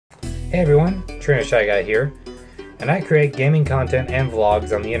Hey everyone, TrainerShyGuy here, and I create gaming content and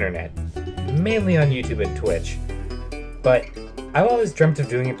vlogs on the internet, mainly on YouTube and Twitch. But I've always dreamt of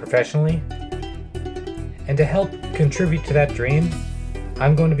doing it professionally, and to help contribute to that dream,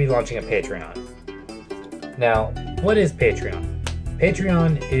 I'm going to be launching a Patreon. Now, what is Patreon?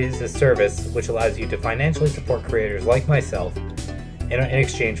 Patreon is a service which allows you to financially support creators like myself in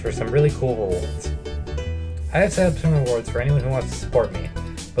exchange for some really cool rewards. I have set up some rewards for anyone who wants to support me,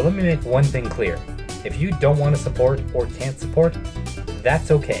 but let me make one thing clear. If you don't want to support or can't support,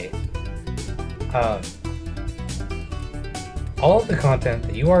 that's okay. All of the content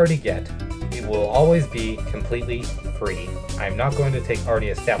that you already get, it will always be completely free. I'm not going to take already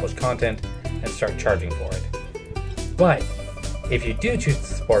established content and start charging for it. But if you do choose to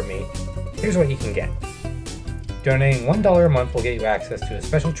support me, here's what you can get. Donating $1 a month will get you access to a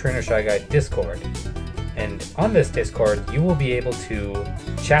special TrainerShyGuy Discord. And on this Discord, you will be able to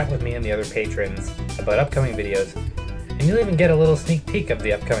chat with me and the other patrons about upcoming videos, and you'll even get a little sneak peek of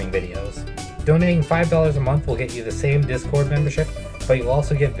the upcoming videos. Donating $5 a month will get you the same Discord membership, but you'll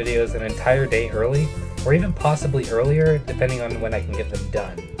also get videos an entire day early, or even possibly earlier, depending on when I can get them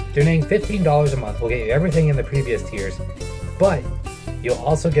done. Donating $15 a month will get you everything in the previous tiers, but you'll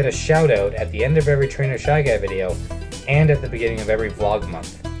also get a shout out at the end of every TrainerShyGuy video and at the beginning of every vlog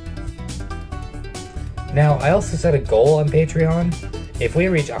month. Now, I also set a goal on Patreon. If we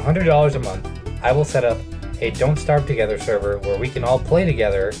reach $100 a month, I will set up a Don't Starve Together server where we can all play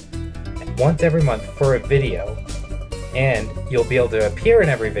together once every month for a video, and you'll be able to appear in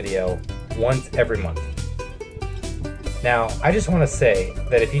every video once every month. Now, I just want to say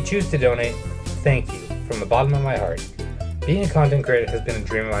that if you choose to donate, thank you from the bottom of my heart. Being a content creator has been a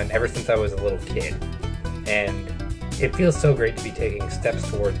dream of mine ever since I was a little kid, and it feels so great to be taking steps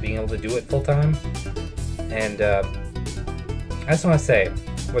towards being able to do it full time. And I just want to say,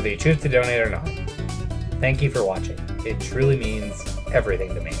 whether you choose to donate or not, thank you for watching. It truly means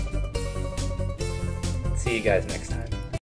everything to me. See you guys next time.